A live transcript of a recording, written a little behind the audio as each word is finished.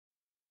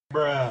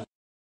Bruh.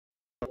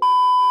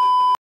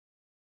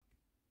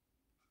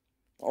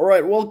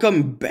 Alright,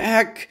 welcome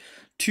back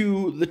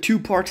to the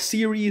two-part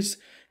series,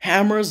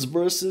 Hammers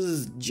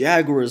versus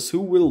Jaguars.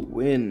 Who will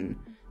win?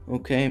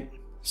 Okay,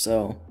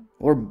 so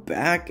we're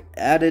back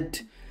at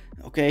it.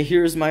 Okay,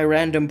 here's my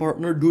random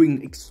partner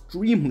doing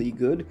extremely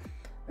good,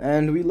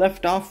 and we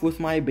left off with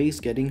my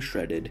base getting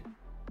shredded.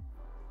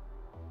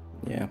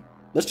 Yeah,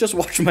 let's just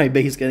watch my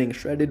base getting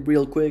shredded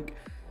real quick.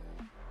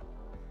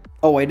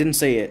 Oh, I didn't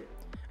say it.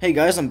 Hey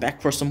guys, I'm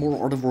back for some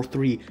more Art of War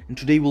 3, and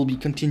today we'll be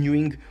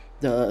continuing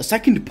the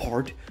second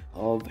part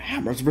of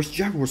Hammers vs.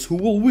 Jaguars. Who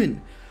will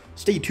win?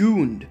 Stay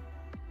tuned.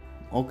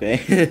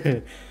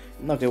 Okay.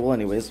 Okay, well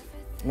anyways,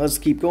 let's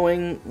keep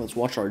going. Let's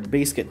watch our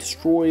base get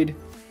destroyed.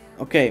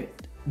 Okay,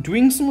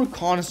 doing some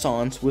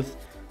reconnaissance with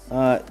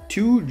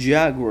two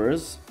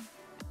Jaguars.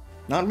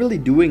 Not really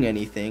doing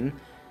anything.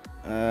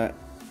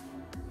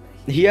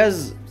 He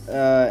has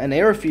an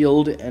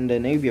airfield and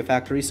an avia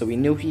factory, so we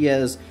know he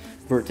has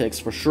vertex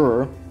for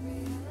sure.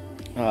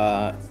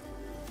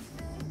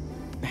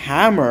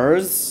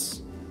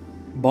 Hammers,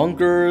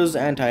 bunkers,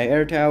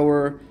 anti-air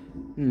tower.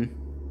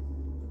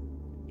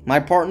 My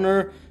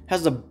partner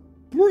has a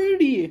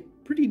pretty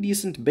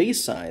decent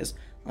base size.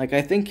 Like,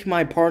 I think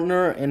my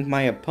partner and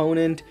my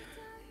opponent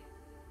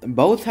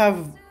both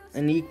have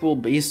an equal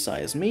base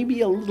size,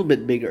 maybe a little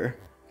bit bigger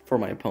for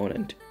my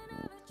opponent,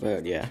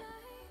 but yeah.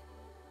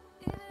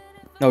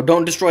 No,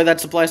 don't destroy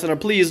that supply center,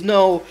 please.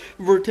 No,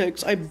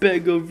 Vertex, I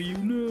beg of you,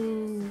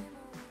 no.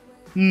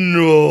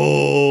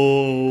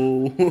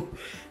 No.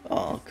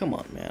 Oh, come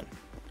on, man.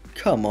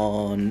 Come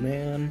on,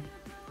 man.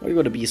 Why are you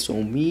gonna be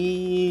so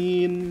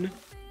mean?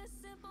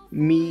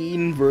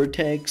 Mean,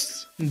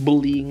 Vertex,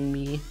 bullying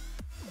me.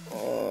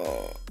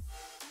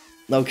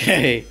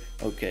 Okay,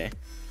 okay.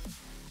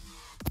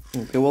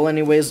 Okay, well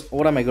anyways,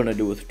 what am I gonna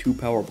do with 2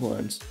 power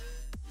plants?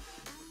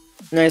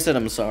 I said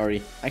I'm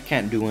sorry. I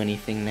can't do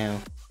anything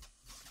now.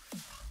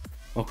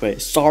 Okay,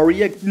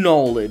 sorry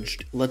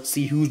acknowledged. Let's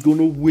see who's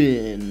gonna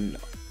win.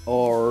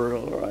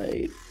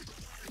 Alright.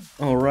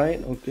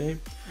 Alright, okay.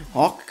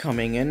 Hawk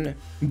coming in.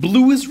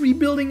 Blue is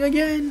rebuilding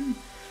again!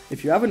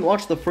 If you haven't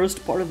watched the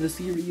first part of the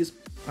series,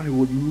 I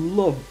would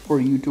love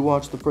for you to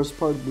watch the first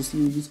part of the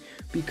series,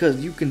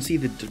 because you can see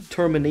the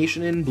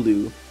determination in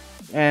blue.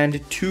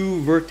 And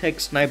 2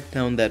 Vertex sniped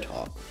down that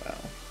Hawk. Wow.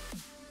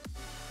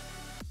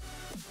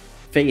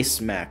 Face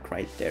smack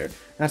right there.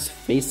 That's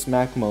face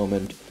smack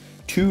moment.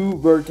 2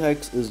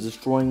 Vertex is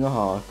destroying a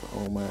Hawk.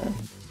 Oh man.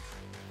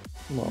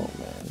 Oh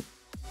man.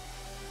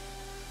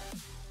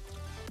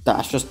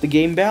 That's just the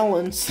game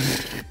balance.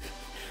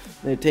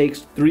 It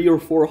takes 3 or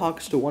 4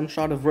 Hawks to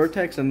one-shot a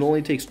Vertex, and it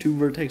only takes 2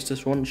 Vertex to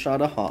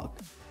one-shot a Hawk.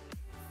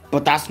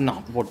 But that's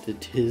not what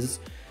it is.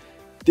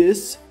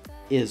 This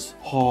is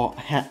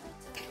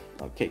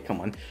okay,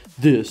 come on.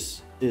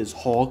 This is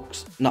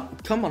Hawks. No,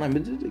 come on, I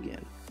did it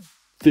again.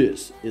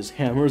 This is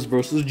Hammers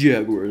versus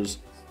Jaguars.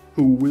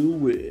 Who will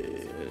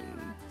win?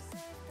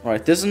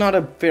 Alright, this is not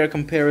a fair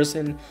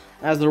comparison,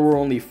 as there were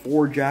only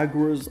 4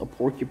 Jaguars, a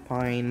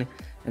Porcupine,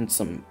 and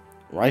some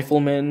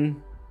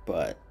Riflemen,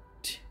 but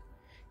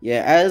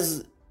yeah,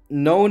 as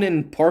known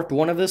in part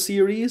 1 of the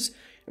series,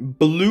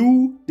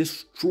 Blue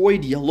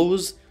destroyed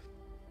Yellow's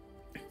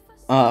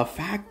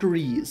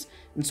factories,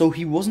 and so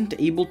he wasn't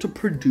able to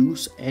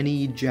produce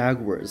any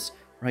Jaguars,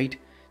 right?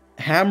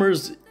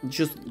 Hammers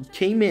just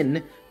came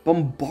in,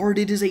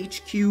 bombarded his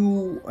HQ,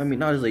 I mean,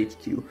 not his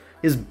HQ,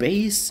 his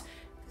base,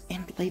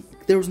 and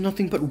like, there was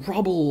nothing but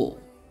rubble.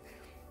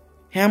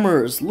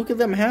 Hammers, look at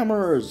them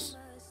hammers.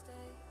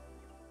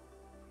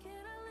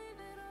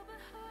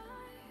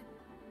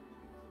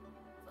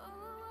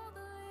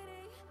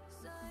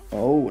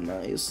 Oh,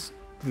 nice.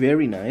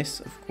 Very nice,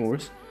 of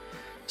course.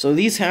 So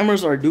these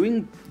hammers are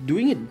doing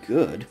it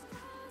good.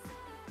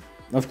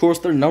 Of course,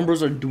 their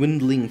numbers are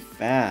dwindling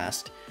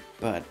fast,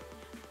 but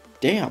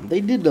damn,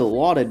 they did a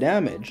lot of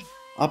damage.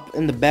 Up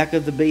in the back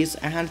of the base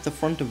and the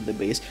front of the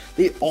base.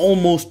 They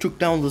almost took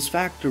down this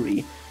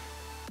factory.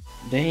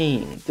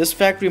 Dang, this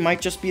factory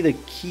might just be the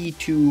key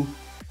to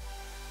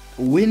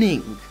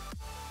winning.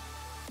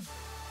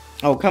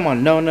 Oh, come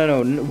on, no,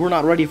 we're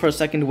not ready for a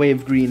second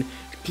wave, green.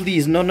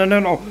 Please, no,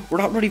 we're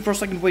not ready for a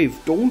second wave.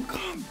 Don't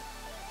come.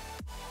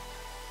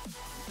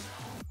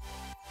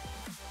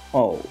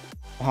 Oh,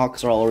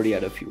 Hawks are already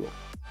out of fuel.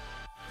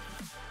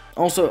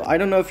 Also, I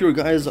don't know if you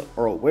guys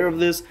are aware of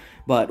this,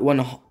 but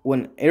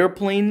when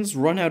airplanes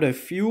run out of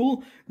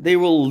fuel, they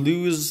will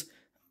lose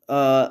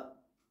 30%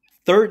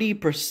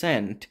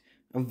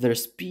 of their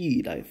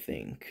speed, I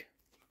think.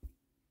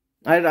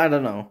 I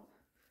don't know.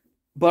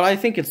 But I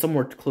think it's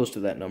somewhere close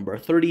to that number.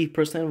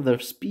 30% of their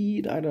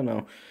speed? I don't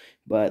know.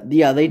 But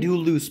yeah, they do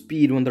lose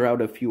speed when they're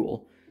out of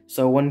fuel.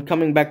 So when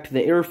coming back to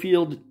the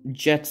airfield,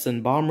 jets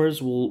and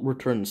bombers will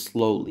return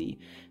slowly.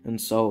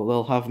 And so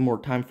they'll have more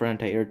time for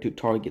anti-air to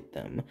target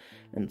them.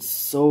 And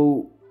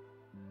so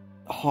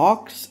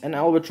Hawks and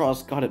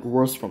Albatross got it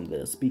worse from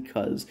this,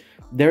 because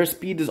their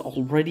speed is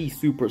already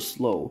super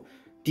slow.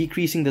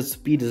 Decreasing the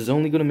speed is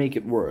only going to make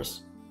it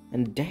worse.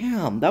 And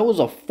damn, that was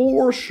a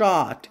 4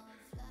 shot.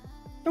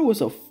 That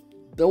was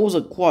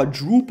a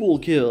quadruple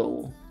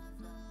kill.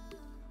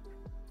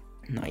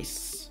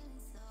 Nice.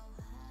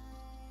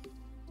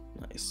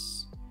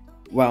 Nice.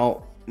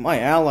 Wow,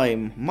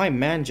 my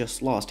man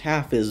just lost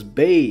half his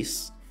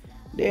base.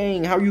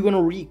 Dang, how are you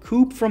gonna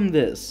recoup from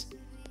this?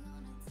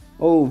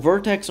 Oh,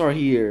 Vertex are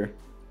here.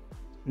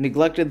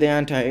 Neglected the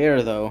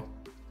anti-air though.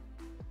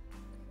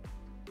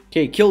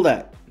 Okay, kill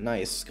that.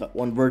 Nice, got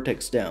one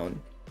Vertex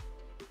down.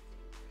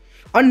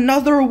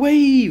 Another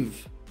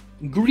wave!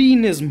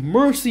 Green is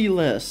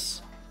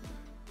merciless.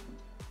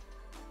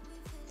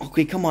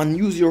 Okay, come on,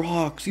 use your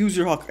Hawks, use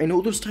your Hawk. I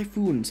know there's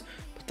Typhoons,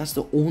 but that's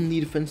the only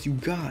defense you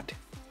got.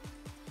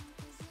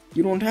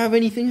 You don't have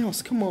anything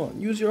else. Come on,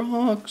 use your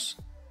Hawks.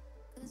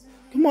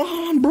 Come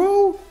on,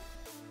 bro.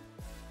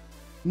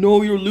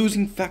 No, you're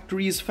losing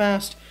factories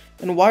fast.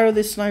 And why are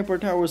the sniper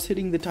towers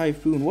hitting the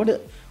Typhoon?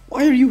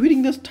 Why are you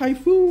hitting this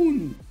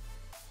Typhoon?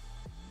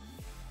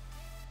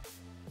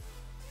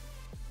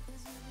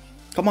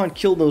 Come on,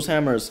 kill those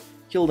hammers.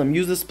 Kill them.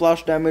 Use the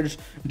splash damage.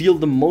 Deal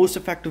the most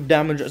effective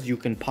damage as you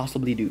can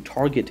possibly do.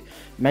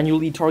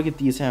 Manually target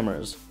these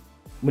hammers.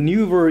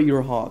 Maneuver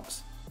your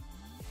Hawks.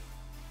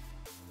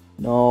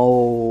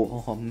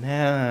 No. Oh,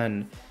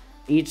 man.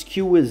 HQ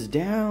is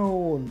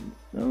down.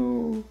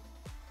 No.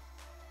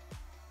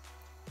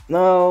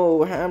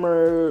 No,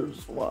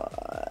 hammers.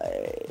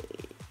 Why?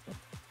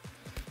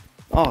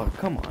 Oh,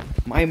 come on.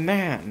 My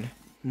man.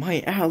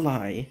 My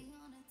ally.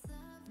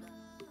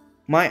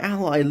 My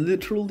ally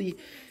literally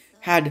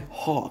had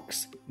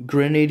Hawks,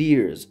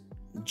 Grenadiers,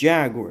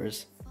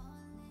 Jaguars,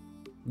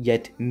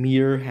 yet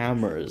mere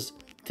hammers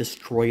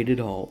destroyed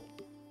it all.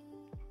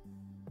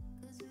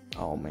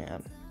 Oh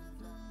man.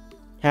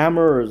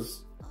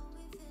 Hammers.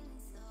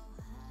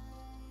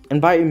 And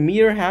by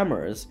mere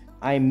hammers,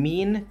 I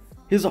mean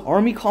his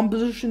army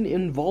composition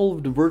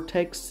involved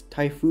Vertex,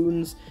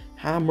 Typhoons,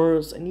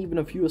 hammers, and even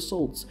a few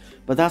assaults.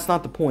 But that's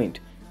not the point.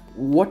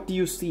 What do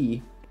you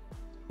see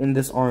in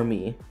this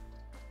army?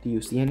 Do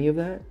you see any of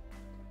that?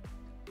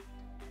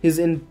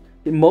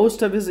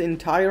 Most of his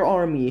entire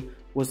army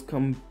was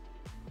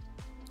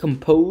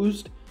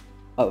composed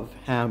of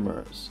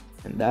hammers,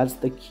 and that's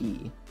the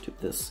key to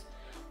this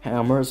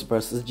hammers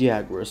versus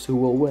Jaguars. Who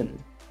will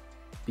win?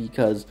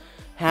 Because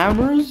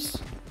hammers,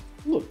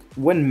 look,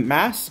 when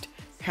massed,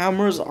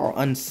 hammers are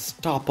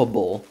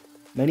unstoppable.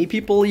 Many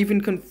people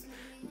even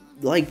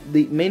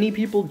many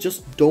people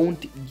just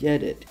don't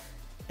get it,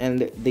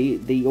 and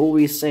they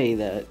always say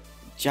that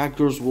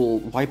Jaguars will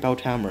wipe out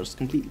hammers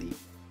completely.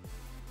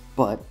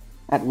 But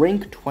at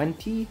rank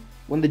 20,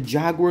 when the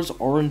Jaguars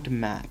aren't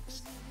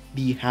maxed,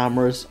 the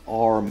hammers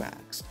are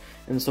maxed.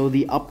 And so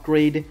the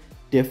upgrade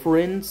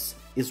difference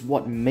is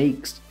what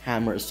makes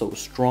hammers so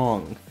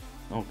strong,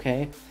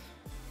 okay?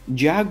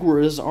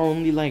 Jaguars are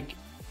only like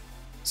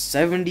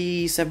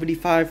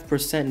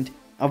 70-75%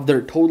 of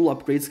their total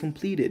upgrades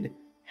completed.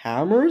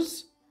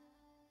 Hammers?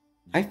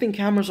 I think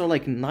hammers are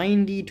like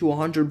 90 to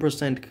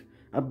 100%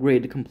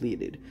 upgrade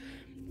completed.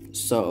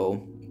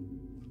 So,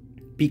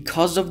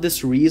 because of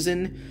this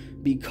reason,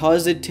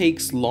 because it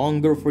takes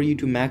longer for you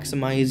to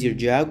maximize your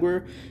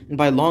Jaguar, and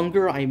by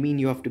longer, I mean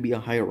you have to be a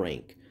higher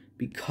rank.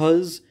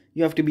 Because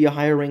you have to be a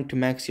higher rank to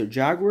max your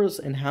Jaguars,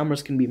 and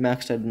hammers can be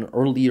maxed at an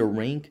earlier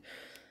rank.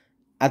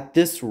 At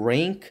this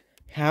rank,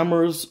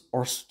 hammers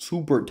are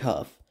super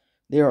tough.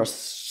 They are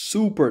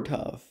super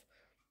tough.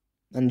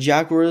 And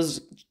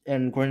Jaguars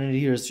and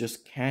Grenadiers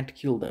just can't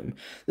kill them.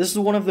 This is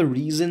one of the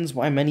reasons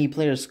why many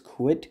players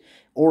quit,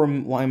 or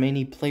why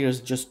many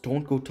players just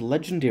don't go to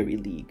Legendary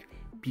League.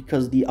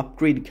 Because the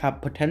upgrade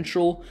cap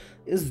potential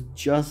is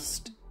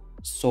just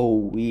so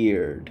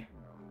weird.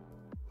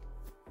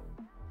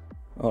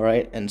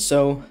 Alright, and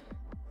so,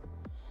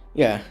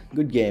 yeah,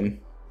 good game.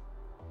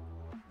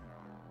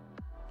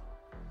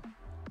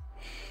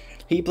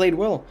 He played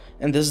well,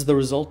 and this is the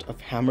result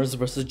of hammers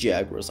versus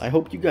Jaguars. I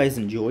hope you guys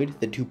enjoyed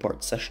the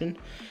two-part session,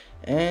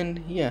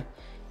 and yeah,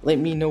 let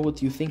me know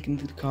what you think in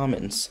the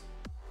comments.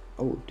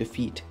 Oh,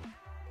 defeat.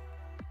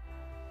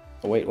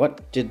 Oh wait,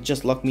 what? Did it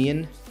just lock me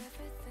in?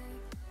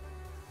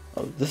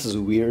 Oh, this is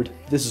weird.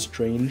 This is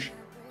strange.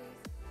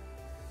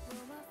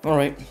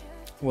 Alright,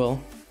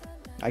 well,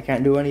 I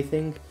can't do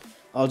anything.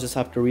 I'll just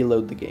have to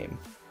reload the game.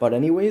 But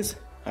anyways,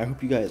 I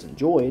hope you guys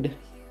enjoyed.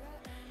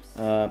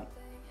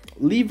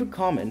 Leave a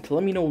comment.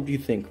 Let me know what you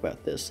think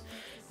about this.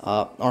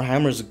 Are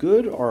hammers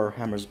good? Or are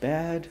hammers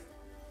bad?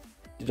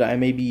 Did I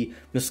maybe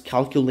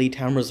miscalculate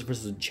hammers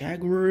versus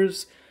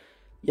Jaguars?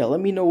 Yeah, let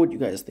me know what you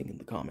guys think in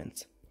the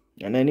comments.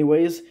 And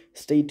anyways,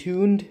 stay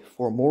tuned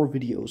for more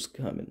videos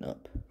coming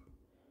up.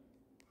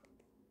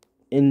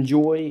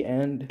 Enjoy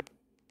and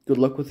good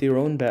luck with your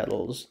own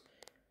battles.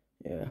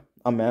 Yeah,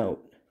 I'm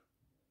out.